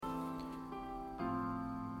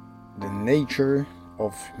the nature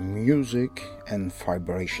of music and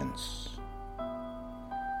vibrations.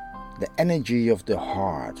 The energy of the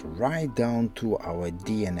heart, right down to our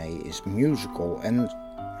DNA, is musical and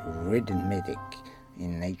rhythmic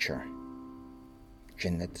in nature.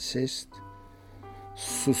 Geneticist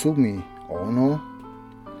Susumu Ono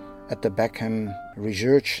at the Beckham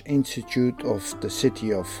Research Institute of the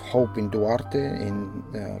City of Hope in Duarte in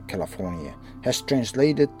California has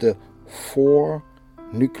translated the 4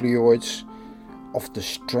 nucleoids of the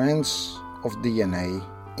strands of DNA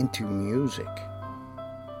into music.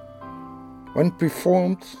 When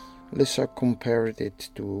performed, Lisa compared it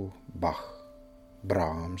to Bach,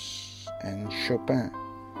 Brahms and Chopin.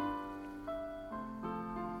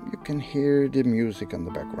 You can hear the music in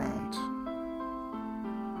the background.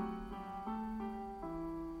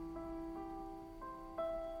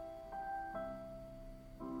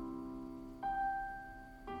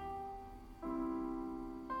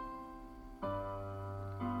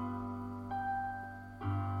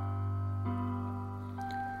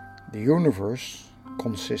 The universe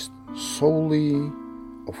consists solely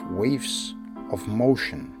of waves of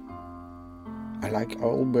motion. And like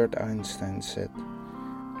Albert Einstein said,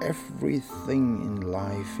 everything in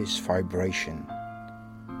life is vibration.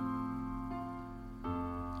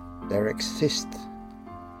 There exists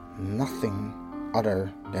nothing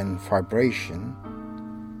other than vibration,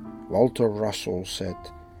 Walter Russell said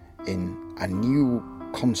in A New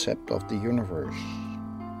Concept of the Universe.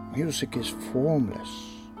 Music is formless,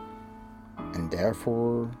 and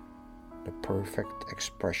therefore the perfect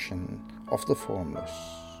expression of the formless.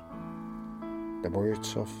 The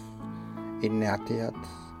words of Iñárritu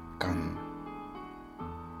Kann.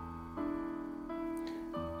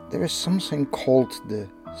 There is something called the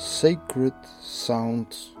sacred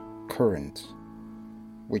sound current,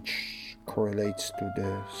 which correlates to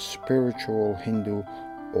the spiritual Hindu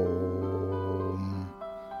Om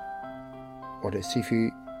or the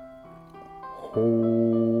Sifi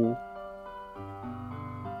Ho.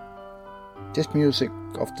 This music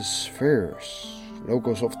of the spheres,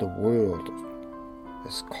 logos of the world,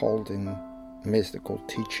 as called in mystical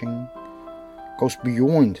teaching, goes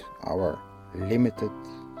beyond our limited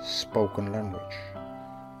spoken language.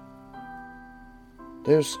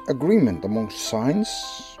 There's agreement among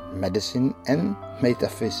science, medicine and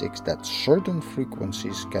metaphysics that certain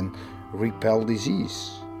frequencies can repel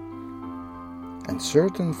disease, and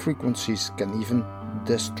certain frequencies can even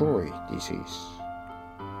destroy disease.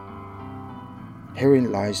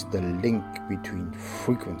 Herein lies the link between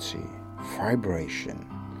frequency, vibration,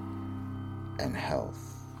 and health.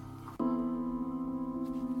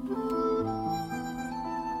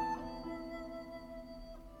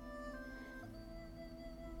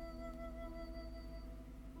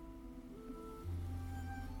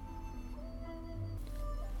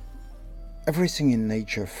 Everything in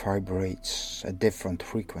nature vibrates at different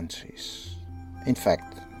frequencies. In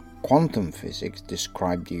fact, quantum physics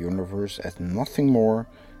describes the universe as nothing more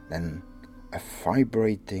than a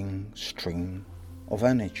vibrating string of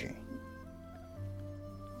energy.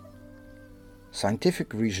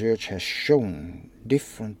 Scientific research has shown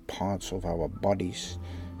different parts of our bodies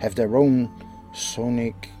have their own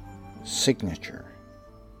sonic signature.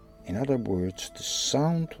 In other words, the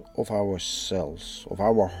sound of our cells, of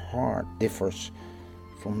our heart, differs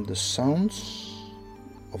from the sounds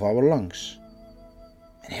of our lungs.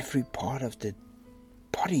 And every part of the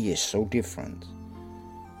body is so different.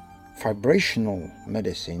 Vibrational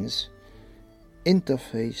medicines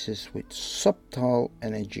interfaces with subtle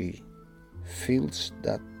energy fields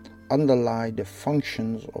that underlie the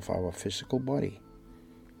functions of our physical body.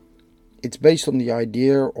 It's based on the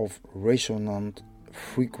idea of resonant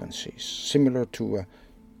frequencies, similar to a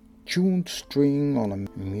tuned string on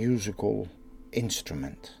a musical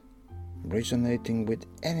instrument, resonating with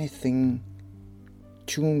anything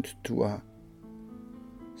tuned to a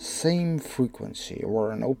same frequency,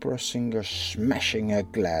 or an opera singer smashing a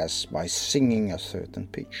glass by singing a certain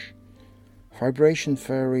pitch. Vibrations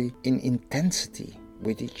vary in intensity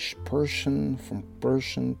with each person, from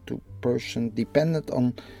person to person, dependent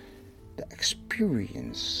on the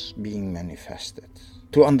experience being manifested.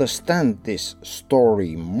 To understand this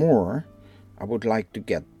story more, I would like to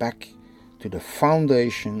get back to the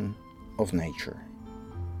foundation of nature.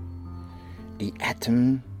 The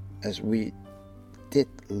atom, as we did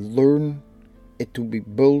learn it to be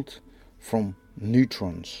built from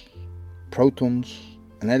neutrons, protons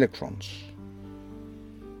and electrons.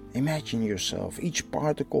 Imagine yourself, each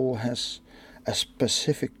particle has a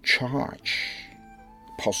specific charge,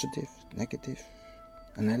 positive, negative.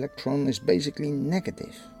 An electron is basically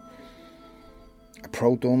negative. A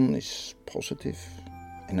proton is positive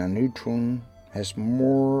and a neutron has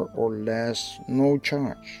more or less no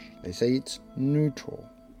charge. They say it's neutral.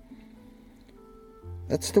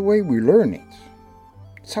 That's the way we learn it.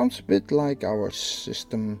 It sounds a bit like our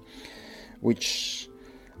system, which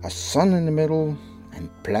a sun in the middle and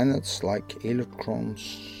planets like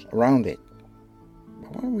electrons around it.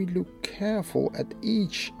 But when we look careful at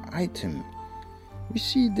each item, we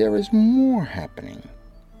see there is more happening.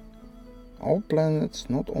 All planets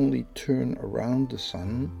not only turn around the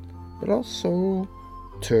sun, but also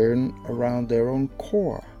turn around their own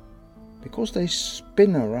core. Because they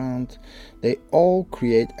spin around, they all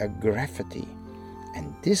create a gravity,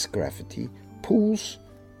 and this gravity pulls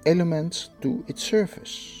elements to its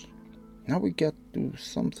surface. Now we get to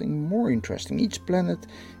something more interesting. Each planet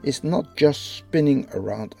is not just spinning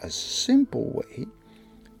around a simple way,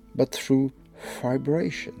 but through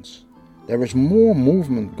vibrations. There is more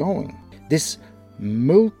movement going. This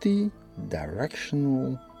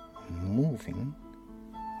multi-directional moving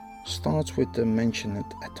starts with the mentioned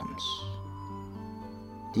atoms.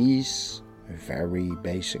 These very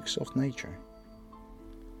basics of nature.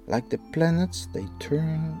 Like the planets, they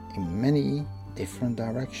turn in many different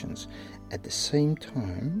directions at the same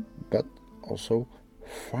time, but also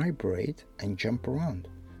vibrate and jump around.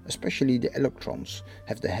 Especially the electrons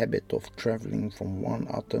have the habit of traveling from one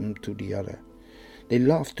atom to the other. They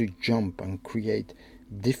love to jump and create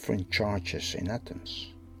different charges in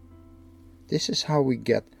atoms. This is how we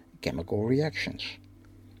get chemical reactions.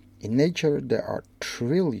 In nature, there are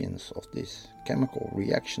trillions of these chemical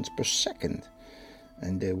reactions per second,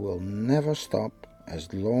 and they will never stop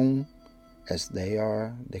as long as they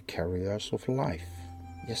are the carriers of life.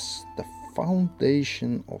 Yes, the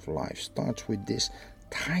foundation of life starts with these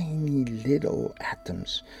tiny little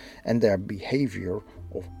atoms and their behavior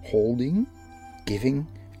of holding, giving,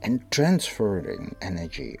 and transferring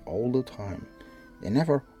energy all the time. They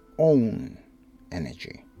never own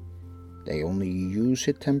energy. They only use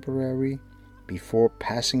it temporarily before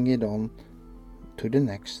passing it on to the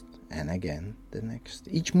next and again the next.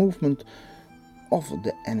 Each movement of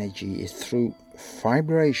the energy is through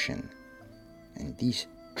vibration, and these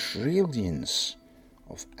trillions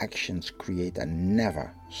of actions create a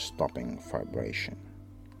never-stopping vibration.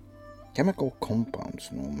 Chemical compounds,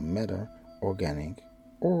 no matter organic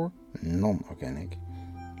or non-organic,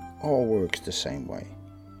 all works the same way.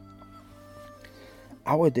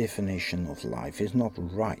 Our definition of life is not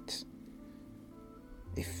right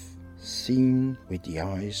if seen with the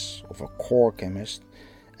eyes of a core chemist,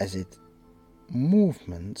 as its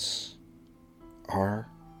movements are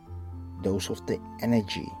those of the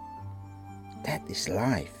energy. That is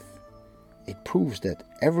life. It proves that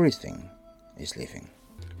everything is living.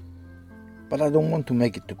 But I don't want to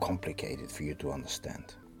make it too complicated for you to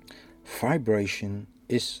understand. Vibration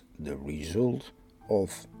is the result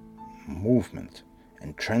of movement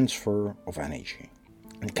and transfer of energy,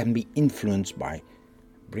 and can be influenced by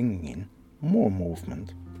bringing in more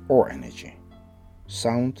movement or energy.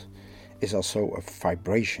 Sound is also a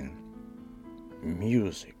vibration.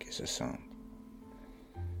 Music is a sound.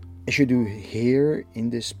 As you do hear in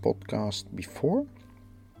this podcast before,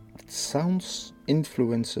 sounds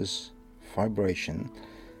influences vibration,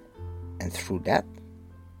 and through that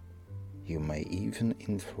you may even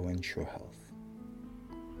influence your health.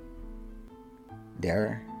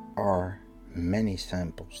 There are many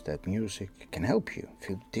samples that music can help you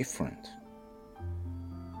feel different,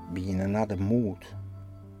 be in another mood,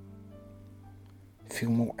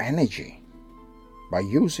 feel more energy. By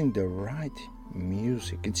using the right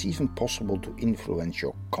music, it's even possible to influence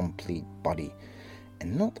your complete body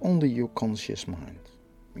and not only your conscious mind.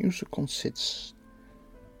 Music consists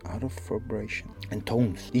out of vibration and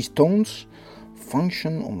tones. These tones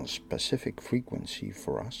function on a specific frequency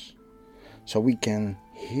for us, so we can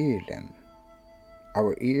hear them.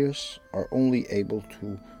 Our ears are only able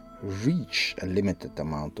to reach a limited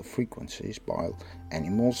amount of frequencies, while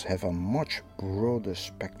animals have a much broader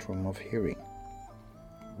spectrum of hearing.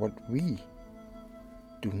 What we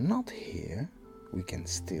do not hear, we can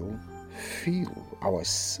still feel. Our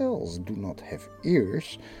cells do not have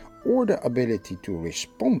ears or the ability to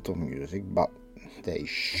respond to music, but they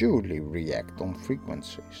surely react on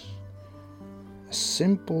frequencies. A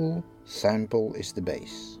simple sample is the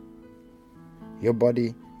bass. Your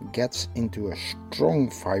body gets into a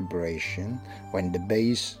strong vibration when the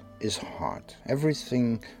bass is hard.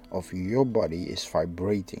 Everything of your body is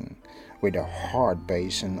vibrating with a hard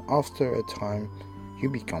bass, and after a time you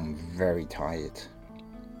become very tired.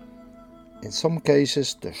 In some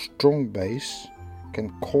cases, the strong bass can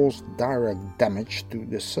cause direct damage to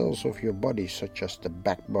the cells of your body, such as the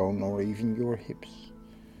backbone or even your hips.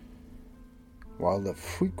 while the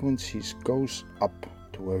frequencies goes up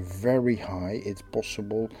to a very high, it's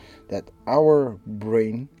possible that our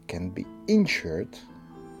brain can be injured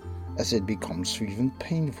as it becomes even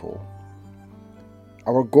painful.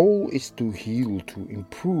 Our goal is to heal, to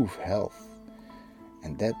improve health,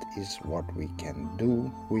 and that is what we can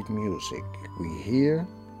do with music. We hear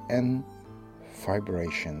and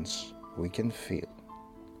vibrations we can feel.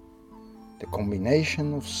 The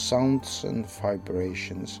combination of sounds and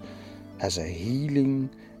vibrations has a healing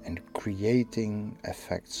and creating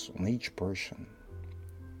effects on each person.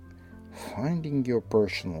 Finding your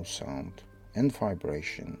personal sound and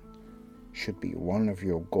vibration should be one of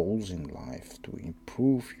your goals in life to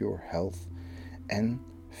improve your health and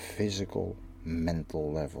physical,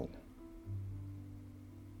 mental level.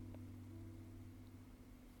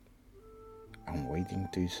 I'm waiting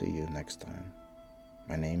to see you next time.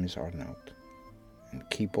 My name is Arnoud, and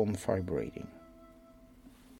keep on vibrating.